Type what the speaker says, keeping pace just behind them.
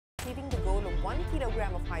achieving the goal of 1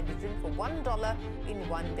 kilogram of hydrogen for $1 in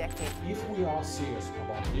 1 decade. If we are serious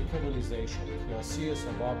about decarbonization, if we are serious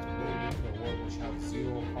about moving to a world which has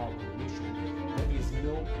zero carbon emission, there is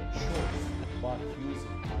no choice but using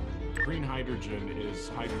hydrogen. Green hydrogen is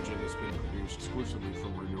hydrogen that's been produced exclusively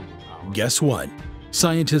from renewable power. Guess what?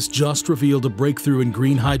 Scientists just revealed a breakthrough in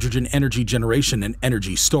green hydrogen energy generation and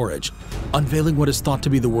energy storage, unveiling what is thought to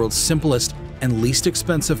be the world's simplest and least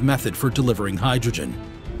expensive method for delivering hydrogen.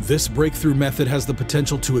 This breakthrough method has the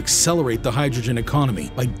potential to accelerate the hydrogen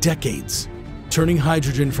economy by decades, turning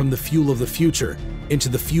hydrogen from the fuel of the future into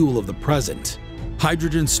the fuel of the present.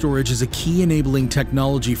 Hydrogen storage is a key enabling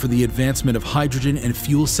technology for the advancement of hydrogen and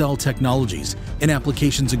fuel cell technologies in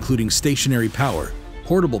applications including stationary power,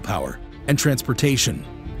 portable power, and transportation.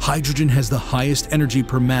 Hydrogen has the highest energy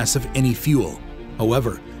per mass of any fuel.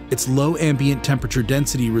 However, its low ambient temperature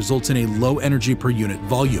density results in a low energy per unit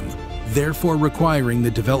volume, therefore requiring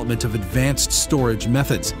the development of advanced storage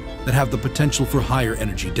methods that have the potential for higher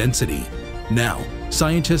energy density. Now,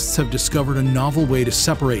 scientists have discovered a novel way to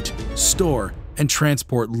separate, store, and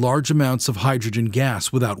transport large amounts of hydrogen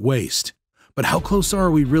gas without waste. But how close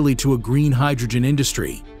are we really to a green hydrogen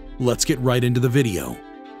industry? Let's get right into the video.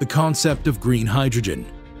 The concept of green hydrogen.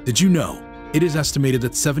 Did you know? It is estimated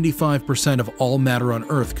that 75% of all matter on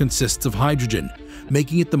Earth consists of hydrogen,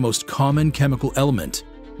 making it the most common chemical element.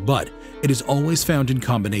 But it is always found in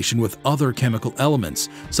combination with other chemical elements,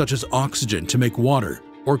 such as oxygen to make water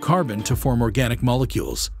or carbon to form organic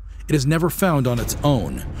molecules. It is never found on its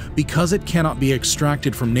own. Because it cannot be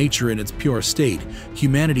extracted from nature in its pure state,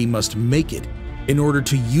 humanity must make it in order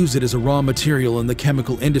to use it as a raw material in the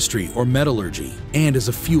chemical industry or metallurgy, and as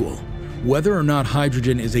a fuel. Whether or not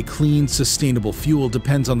hydrogen is a clean, sustainable fuel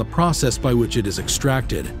depends on the process by which it is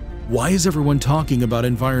extracted. Why is everyone talking about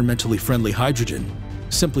environmentally friendly hydrogen?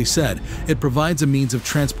 Simply said, it provides a means of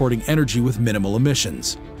transporting energy with minimal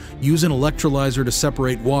emissions. Use an electrolyzer to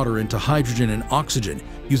separate water into hydrogen and oxygen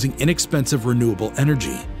using inexpensive renewable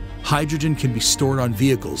energy. Hydrogen can be stored on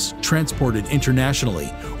vehicles, transported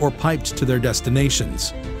internationally, or piped to their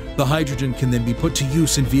destinations. The hydrogen can then be put to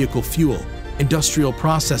use in vehicle fuel, industrial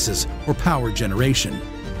processes, or power generation.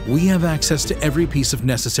 We have access to every piece of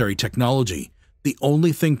necessary technology. The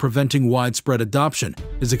only thing preventing widespread adoption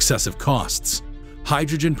is excessive costs.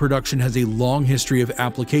 Hydrogen production has a long history of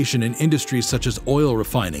application in industries such as oil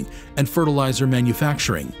refining and fertilizer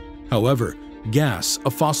manufacturing. However, gas,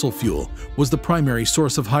 a fossil fuel, was the primary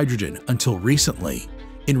source of hydrogen until recently.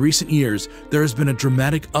 In recent years, there has been a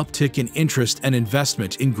dramatic uptick in interest and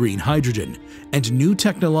investment in green hydrogen, and new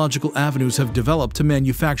technological avenues have developed to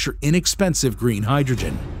manufacture inexpensive green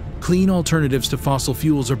hydrogen. Clean alternatives to fossil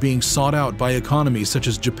fuels are being sought out by economies such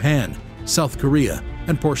as Japan, South Korea,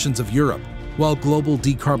 and portions of Europe, while global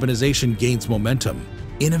decarbonization gains momentum.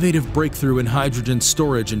 Innovative breakthrough in hydrogen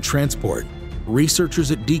storage and transport.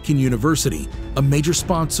 Researchers at Deakin University, a major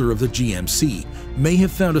sponsor of the GMC, may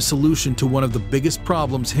have found a solution to one of the biggest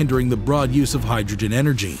problems hindering the broad use of hydrogen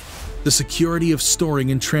energy: the security of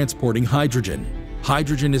storing and transporting hydrogen.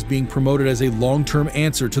 Hydrogen is being promoted as a long-term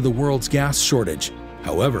answer to the world's gas shortage.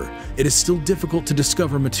 However, it is still difficult to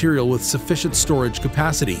discover material with sufficient storage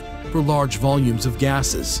capacity for large volumes of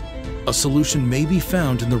gases. A solution may be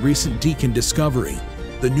found in the recent Deakin discovery.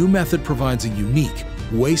 The new method provides a unique,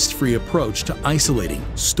 waste-free approach to isolating,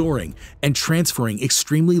 storing, and transferring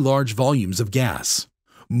extremely large volumes of gas.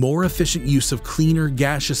 More efficient use of cleaner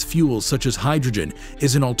gaseous fuels such as hydrogen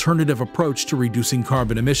is an alternative approach to reducing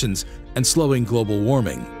carbon emissions and slowing global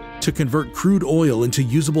warming. To convert crude oil into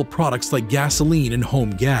usable products like gasoline and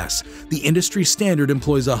home gas, the industry standard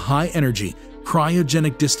employs a high-energy,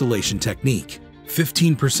 cryogenic distillation technique.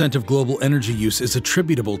 15% of global energy use is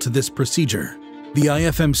attributable to this procedure. The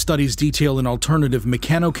IFM studies detail an alternative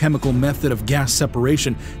mechanochemical method of gas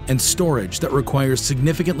separation and storage that requires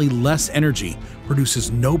significantly less energy,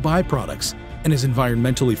 produces no byproducts, and is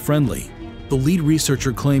environmentally friendly. The lead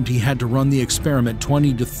researcher claimed he had to run the experiment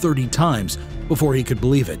 20 to 30 times before he could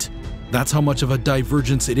believe it. That's how much of a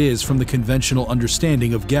divergence it is from the conventional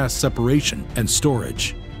understanding of gas separation and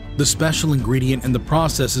storage. The special ingredient in the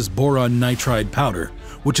process is boron nitride powder,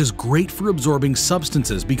 which is great for absorbing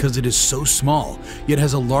substances because it is so small, yet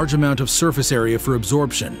has a large amount of surface area for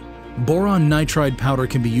absorption. Boron nitride powder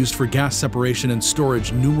can be used for gas separation and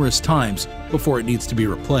storage numerous times before it needs to be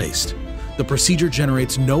replaced. The procedure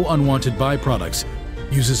generates no unwanted byproducts,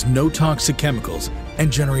 uses no toxic chemicals,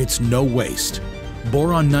 and generates no waste.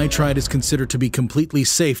 Boron nitride is considered to be completely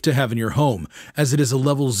safe to have in your home, as it is a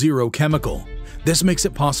level 0 chemical. This makes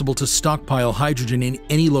it possible to stockpile hydrogen in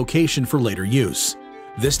any location for later use.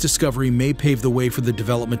 This discovery may pave the way for the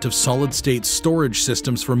development of solid-state storage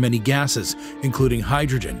systems for many gases, including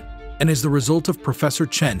hydrogen, and is the result of Professor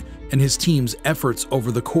Chen and his team's efforts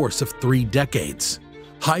over the course of 3 decades.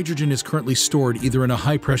 Hydrogen is currently stored either in a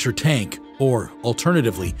high-pressure tank or,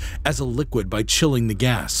 alternatively, as a liquid by chilling the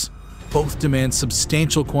gas. Both demand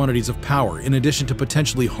substantial quantities of power in addition to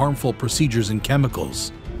potentially harmful procedures and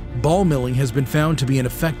chemicals. Ball milling has been found to be an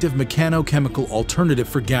effective mechanochemical alternative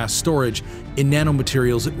for gas storage in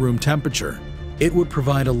nanomaterials at room temperature. It would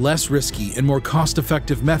provide a less risky and more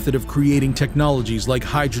cost-effective method of creating technologies like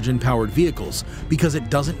hydrogen-powered vehicles because it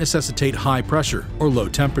doesn't necessitate high pressure or low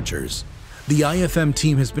temperatures. The IFM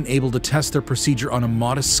team has been able to test their procedure on a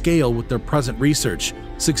modest scale with their present research,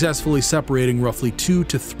 successfully separating roughly 2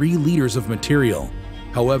 to 3 liters of material.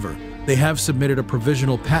 However, they have submitted a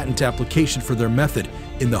provisional patent application for their method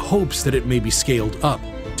in the hopes that it may be scaled up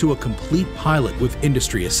to a complete pilot with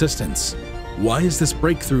industry assistance. Why is this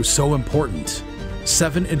breakthrough so important?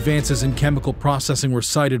 7 advances in chemical processing were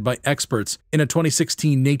cited by experts in a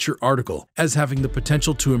 2016 Nature article as having the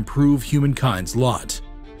potential to improve humankind's lot.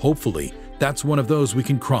 Hopefully, that's one of those we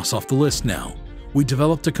can cross off the list now. We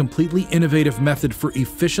developed a completely innovative method for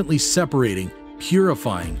efficiently separating,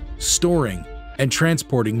 purifying, storing, and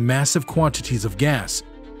transporting massive quantities of gas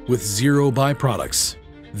with 0 byproducts.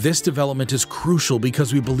 This development is crucial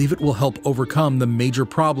because we believe it will help overcome the major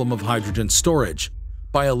problem of hydrogen storage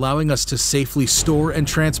by allowing us to safely store and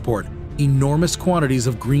transport enormous quantities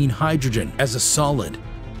of green hydrogen as a solid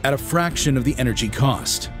at a fraction of the energy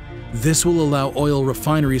cost. This will allow oil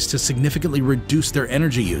refineries to significantly reduce their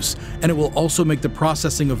energy use, and it will also make the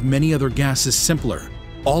processing of many other gases simpler,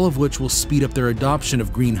 all of which will speed up their adoption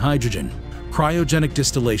of green hydrogen. Cryogenic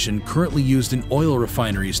distillation, currently used in oil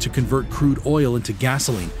refineries to convert crude oil into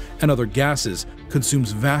gasoline and other gases,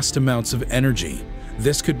 consumes vast amounts of energy.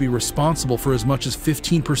 This could be responsible for as much as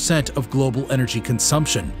 15% of global energy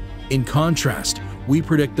consumption. In contrast, we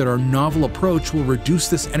predict that our novel approach will reduce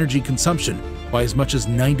this energy consumption by as much as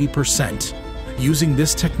 90%. Using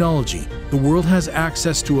this technology, the world has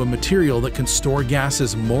access to a material that can store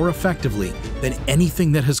gases more effectively than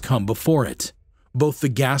anything that has come before it. Both the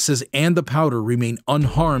gases and the powder remain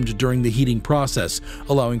unharmed during the heating process,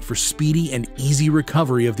 allowing for speedy and easy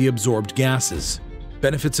recovery of the absorbed gases.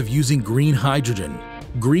 Benefits of using green hydrogen.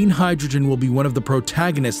 Green hydrogen will be one of the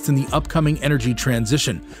protagonists in the upcoming energy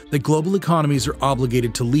transition that global economies are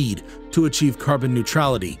obligated to lead to achieve carbon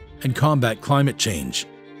neutrality and combat climate change.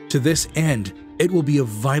 To this end, it will be of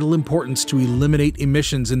vital importance to eliminate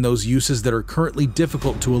emissions in those uses that are currently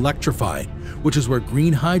difficult to electrify, which is where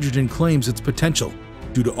green hydrogen claims its potential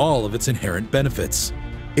due to all of its inherent benefits.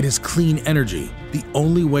 It is clean energy. The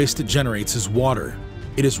only waste it generates is water.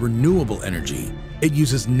 It is renewable energy. It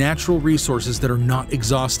uses natural resources that are not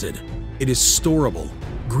exhausted. It is storable.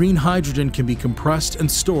 Green hydrogen can be compressed and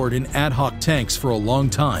stored in ad hoc tanks for a long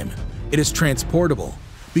time. It is transportable.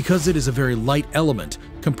 Because it is a very light element,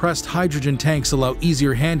 compressed hydrogen tanks allow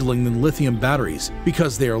easier handling than lithium batteries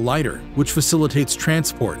because they are lighter, which facilitates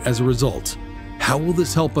transport as a result. How will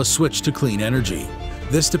this help us switch to clean energy?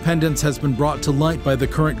 This dependence has been brought to light by the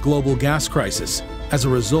current global gas crisis. As a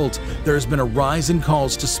result, there has been a rise in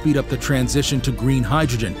calls to speed up the transition to green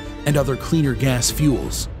hydrogen and other cleaner gas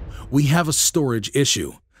fuels. We have a storage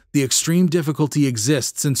issue. The extreme difficulty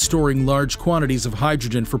exists in storing large quantities of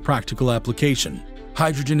hydrogen for practical application.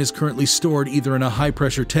 Hydrogen is currently stored either in a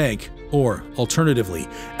high-pressure tank or, alternatively,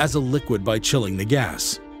 as a liquid by chilling the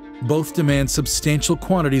gas. Both demand substantial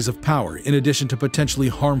quantities of power in addition to potentially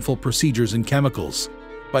harmful procedures and chemicals.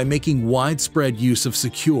 By making widespread use of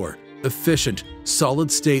secure, efficient,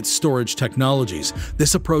 solid-state storage technologies,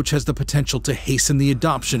 this approach has the potential to hasten the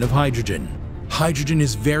adoption of hydrogen. Hydrogen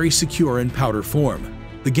is very secure in powder form.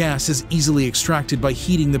 The gas is easily extracted by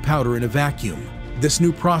heating the powder in a vacuum. This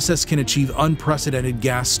new process can achieve unprecedented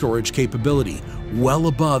gas storage capability, well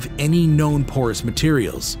above any known porous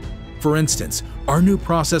materials. For instance, our new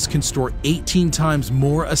process can store 18 times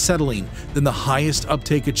more acetylene than the highest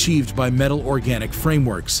uptake achieved by metal organic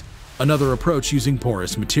frameworks, another approach using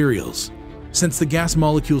porous materials. Since the gas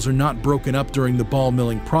molecules are not broken up during the ball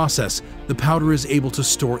milling process, the powder is able to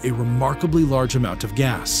store a remarkably large amount of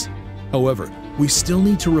gas. However, we still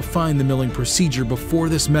need to refine the milling procedure before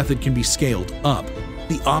this method can be scaled up.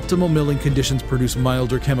 The optimal milling conditions produce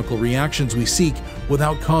milder chemical reactions we seek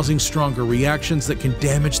without causing stronger reactions that can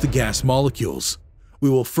damage the gas molecules. We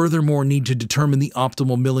will furthermore need to determine the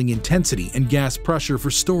optimal milling intensity and gas pressure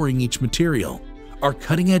for storing each material. Our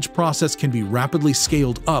cutting-edge process can be rapidly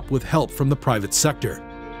scaled up with help from the private sector,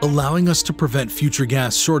 allowing us to prevent future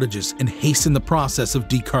gas shortages and hasten the process of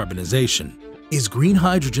decarbonization. Is green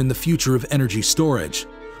hydrogen the future of energy storage?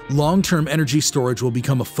 Long-term energy storage will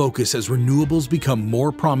become a focus as renewables become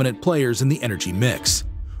more prominent players in the energy mix.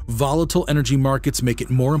 Volatile energy markets make it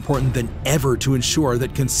more important than ever to ensure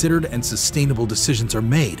that considered and sustainable decisions are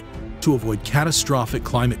made to avoid catastrophic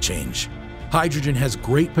climate change. Hydrogen has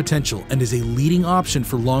great potential and is a leading option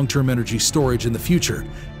for long-term energy storage in the future,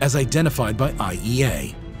 as identified by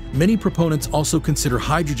IEA. Many proponents also consider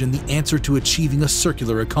hydrogen the answer to achieving a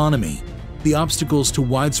circular economy. The obstacles to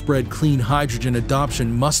widespread clean hydrogen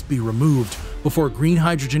adoption must be removed before green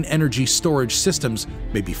hydrogen energy storage systems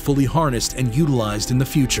may be fully harnessed and utilized in the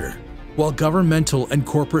future. While governmental and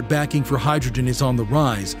corporate backing for hydrogen is on the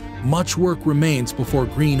rise, much work remains before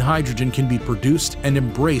green hydrogen can be produced and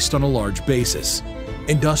embraced on a large basis.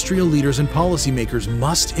 Industrial leaders and policymakers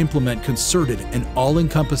must implement concerted and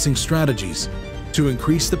all-encompassing strategies to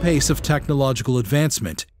increase the pace of technological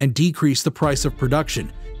advancement and decrease the price of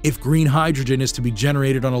production if green hydrogen is to be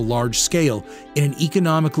generated on a large scale in an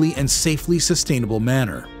economically and safely sustainable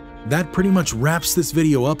manner. That pretty much wraps this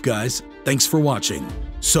video up, guys. Thanks for watching.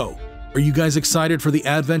 So, are you guys excited for the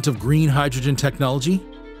advent of green hydrogen technology?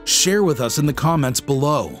 Share with us in the comments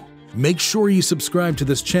below. Make sure you subscribe to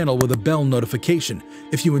this channel with a bell notification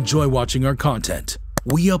if you enjoy watching our content.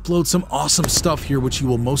 We upload some awesome stuff here which you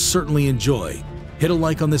will most certainly enjoy. Hit a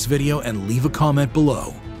like on this video and leave a comment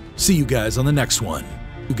below. See you guys on the next one.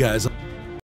 You guys